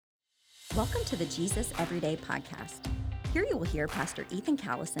Welcome to the Jesus Everyday podcast. Here you will hear Pastor Ethan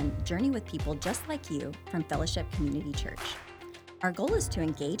Callison journey with people just like you from Fellowship Community Church. Our goal is to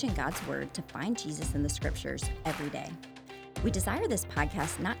engage in God's Word to find Jesus in the Scriptures every day. We desire this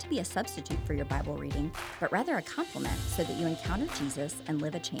podcast not to be a substitute for your Bible reading, but rather a complement so that you encounter Jesus and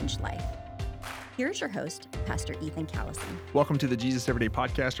live a changed life. Here's your host, Pastor Ethan Callison. Welcome to the Jesus Everyday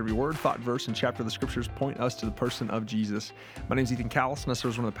Podcast. Every word, thought, verse, and chapter of the Scriptures point us to the person of Jesus. My name is Ethan Callison. I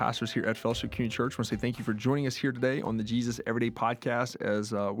serve as one of the pastors here at Fellowship Community Church. I want to say thank you for joining us here today on the Jesus Everyday Podcast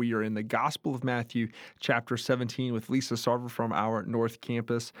as we are in the Gospel of Matthew, chapter 17, with Lisa Sarver from our North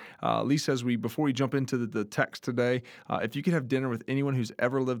Campus. Lisa, before we jump into the text today, if you could have dinner with anyone who's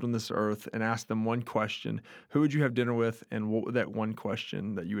ever lived on this earth and ask them one question, who would you have dinner with, and what would that one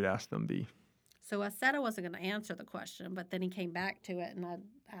question that you would ask them be? So I said I wasn't going to answer the question, but then he came back to it, and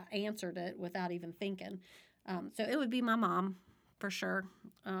I answered it without even thinking. So it would be my mom, for sure.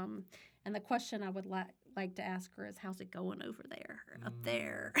 And the question I would like to ask her is, how's it going over there, up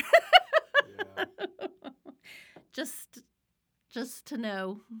there? Yeah. Just to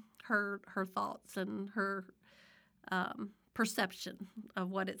know her thoughts and her perception of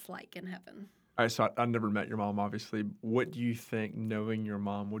what it's like in heaven. All right, so I never met your mom, obviously. What do you think, knowing your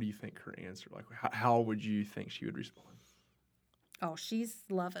mom, what do you think her answer, like, how would you think she would respond? Oh, she's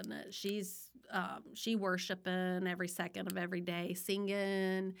loving it. She worshiping every second of every day,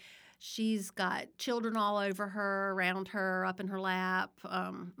 singing. She's got children all over her, around her, up in her lap.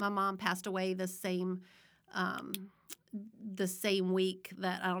 My mom passed away the same week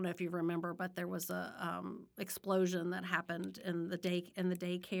that, I don't know if you remember, but there was a explosion that happened in the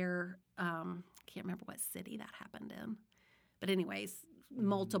daycare. Can't remember what city that happened in, but anyways,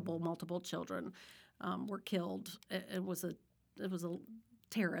 multiple children were killed. It was a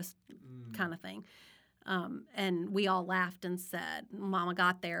terrorist kind of thing, and we all laughed and said, "Mama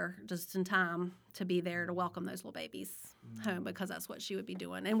got there just in time to be there to welcome those little babies home," because that's what she would be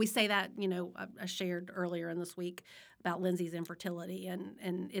doing. And we say that, I shared earlier in this week about Lindsay's infertility,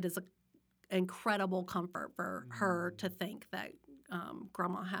 and it is an incredible comfort for her to think that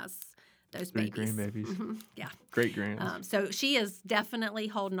Grandma has those babies. Grandbabies. Mm-hmm. Yeah. Great grands. So she is definitely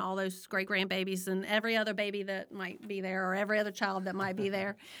holding all those great grandbabies and every other baby that might be there or every other child that might be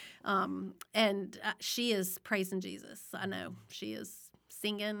there. And she is praising Jesus. I know she is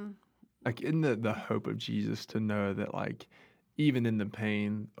singing. Like, in the hope of Jesus to know that, like, even in the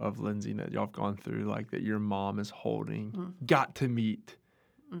pain of Lindsay that y'all have gone through, like, that your mom is holding, got to meet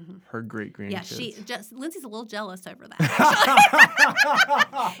her great grandkids. Yeah, Lindsay's a little jealous over that.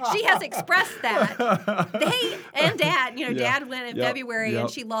 She has expressed that. They and Dad, Dad went in February, and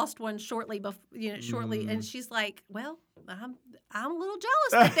she lost one shortly, and she's like, "Well, I'm a little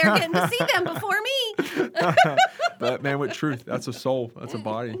jealous that they're getting to see them before me." But man, with truth, that's a soul, that's a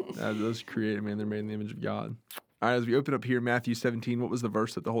body. Those created, man, they're made in the image of God. All right, as we open up here, Matthew 17, what was the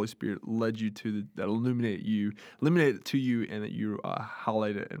verse that the Holy Spirit led you to, that illuminated it to you, and that you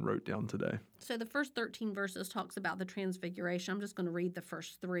highlighted and wrote down today? So the first 13 verses talks about the transfiguration. I'm just going to read the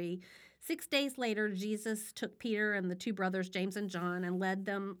first 3. 6 days later, Jesus took Peter and the 2 brothers, James and John, and led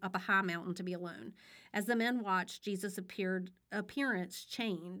them up a high mountain to be alone. As the men watched, Jesus' appearance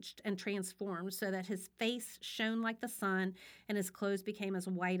changed and transformed so that his face shone like the sun and his clothes became as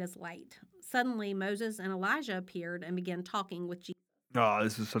white as light. Suddenly, Moses and Elijah appeared and began talking with Jesus. Oh,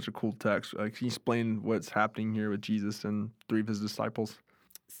 this is such a cool text. Can you explain what's happening here with Jesus and 3 of his disciples?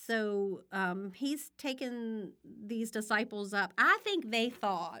 So he's taken these disciples up. I think they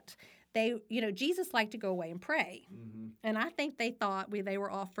thought Jesus liked to go away and pray. Mm-hmm. And I think they thought they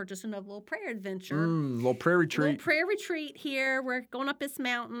were off for just another little prayer adventure. Little prayer retreat. Little prayer retreat here. We're going up this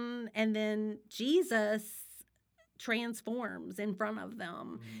mountain. And then Jesus transforms in front of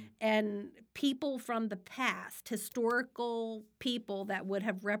them. Mm-hmm. And people from the past, historical people that would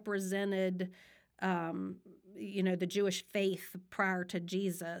have represented the Jewish faith prior to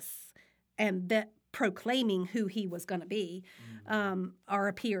Jesus, and that proclaiming who he was going to be, are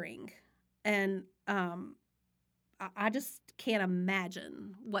appearing. And I just can't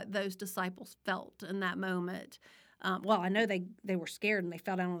imagine what those disciples felt in that moment. I know they were scared and they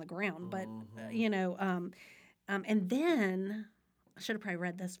fell down on the ground, but, and then, I should have probably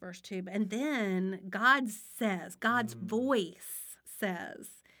read this verse too, and then God's voice says,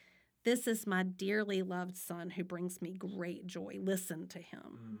 "This is my dearly loved son who brings me great joy. Listen to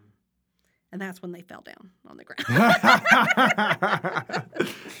him." And that's when they fell down on the ground.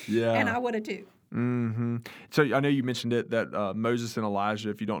 Yeah. And I would have too. Mm-hmm. So I know you mentioned it, that Moses and Elijah,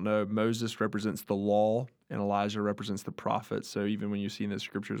 if you don't know, Moses represents the law and Elijah represents the prophets. So even when you see in the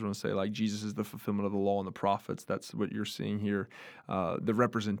scriptures when it say like Jesus is the fulfillment of the law and the prophets, that's what you're seeing here, the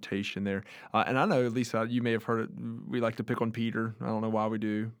representation there. And I know, Lisa, you may have heard it. We like to pick on Peter. I don't know why we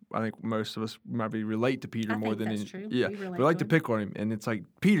do. I think most of us maybe relate to Peter more than that's true. Yeah, we like to pick on him, and it's like,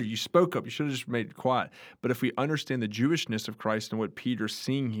 Peter, you spoke up. You should have just made it quiet. But if we understand the Jewishness of Christ and what Peter's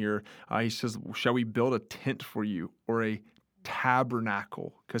seeing here, he says, "Shall we build a tent for you or a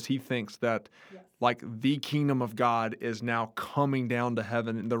tabernacle?" Because he thinks that like the kingdom of God is now coming down to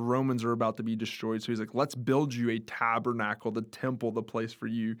heaven and the Romans are about to be destroyed. So he's like, let's build you a tabernacle, the temple, the place for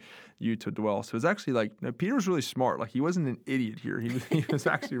you to dwell. So it's actually like, Peter was really smart. Like he wasn't an idiot here. He was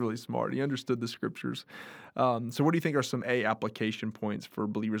actually really smart. He understood the scriptures. So what do you think are some application points for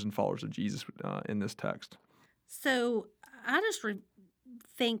believers and followers of Jesus in this text? So I just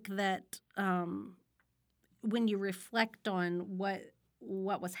think that when you reflect on what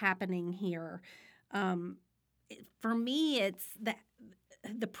was happening here, for me, it's that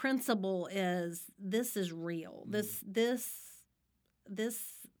the principle is this is real. This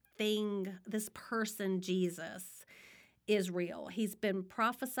thing, this person, Jesus, is real. He's been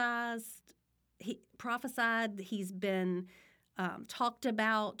prophesied. He's been talked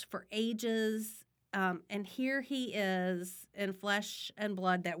about for ages. And here he is in flesh and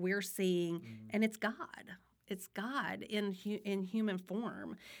blood that we're seeing, and it's God. It's God in human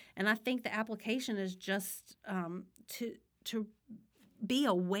form. And I think the application is just to be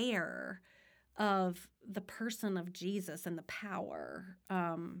aware of the person of Jesus and the power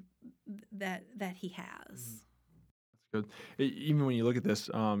that he has. Good. Even when you look at this,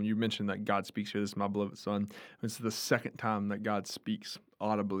 you mentioned that God speaks here. This is my beloved son. It's the second time that God speaks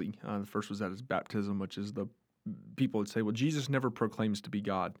audibly. The first was at his baptism, which is people would say, well, Jesus never proclaims to be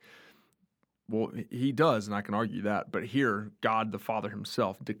God. Well, he does, and I can argue that. But here, God the Father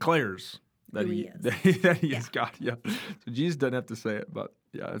himself declares that he is God. Yeah. So Jesus doesn't have to say it, but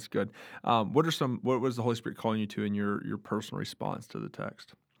yeah, that's good. What was the Holy Spirit calling you to in your personal response to the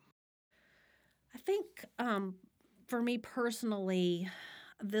text? I think for me personally,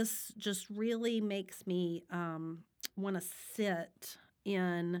 this just really makes me want to sit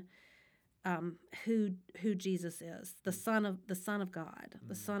in who Jesus is, the Son of God,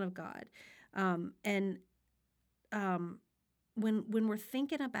 the Son of God. And when we're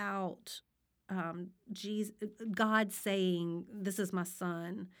thinking about Jesus, God saying, "This is my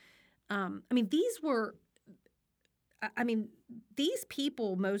son," these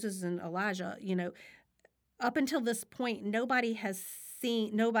people, Moses and Elijah, up until this point, nobody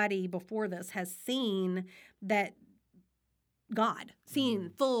before this has seen that God,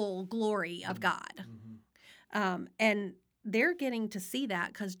 seen full glory of God. And they're getting to see that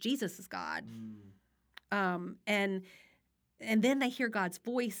because Jesus is God. And then they hear God's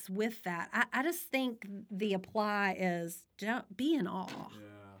voice with that. I just think the apply is be in awe.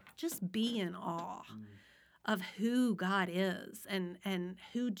 Yeah. Just be in awe of who God is and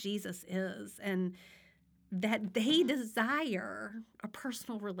who Jesus is, and that they desire a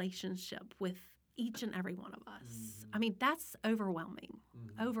personal relationship with each and every one of us. I mean, that's overwhelming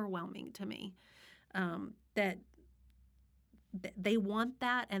to me, that they want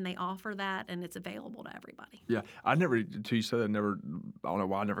that and they offer that and it's available to everybody. Yeah, until you said that, I don't know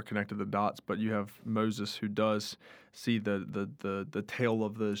why I never connected the dots, but you have Moses who does see the tail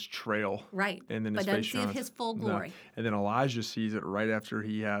of this trail. Right, and then but doesn't see his full glory. No. And then Elijah sees it right after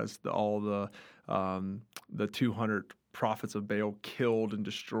he has all the 200 prophets of Baal killed and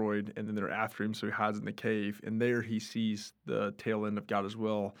destroyed, and then they're after him, so he hides in the cave. And there he sees the tail end of God as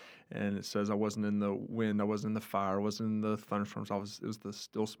well. And it says, I wasn't in the wind, I wasn't in the fire, I wasn't in the thunderstorms, it was the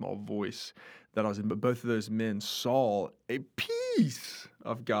still small voice that I was in. But both of those men saw a piece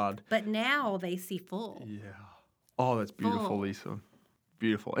of God. But now they see full. Yeah. Oh, that's beautiful, full. Lisa.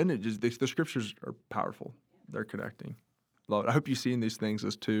 Beautiful. And the scriptures are powerful. They're connecting. Love it. I hope you see in these things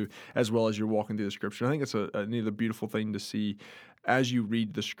as well as you're walking through the scripture. I think it's another beautiful thing to see as you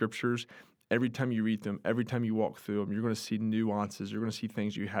read the scriptures. Every time you read them, every time you walk through them, you're going to see nuances. You're going to see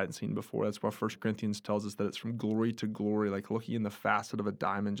things you hadn't seen before. That's why 1 Corinthians tells us that it's from glory to glory, like looking in the facet of a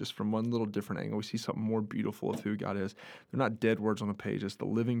diamond, just from one little different angle. We see something more beautiful of who God is. They're not dead words on the page. It's the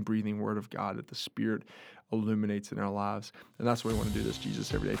living, breathing word of God that the Spirit illuminates in our lives. And that's why we want to do this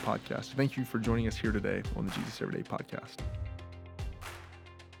Jesus Everyday podcast. Thank you for joining us here today on the Jesus Everyday podcast.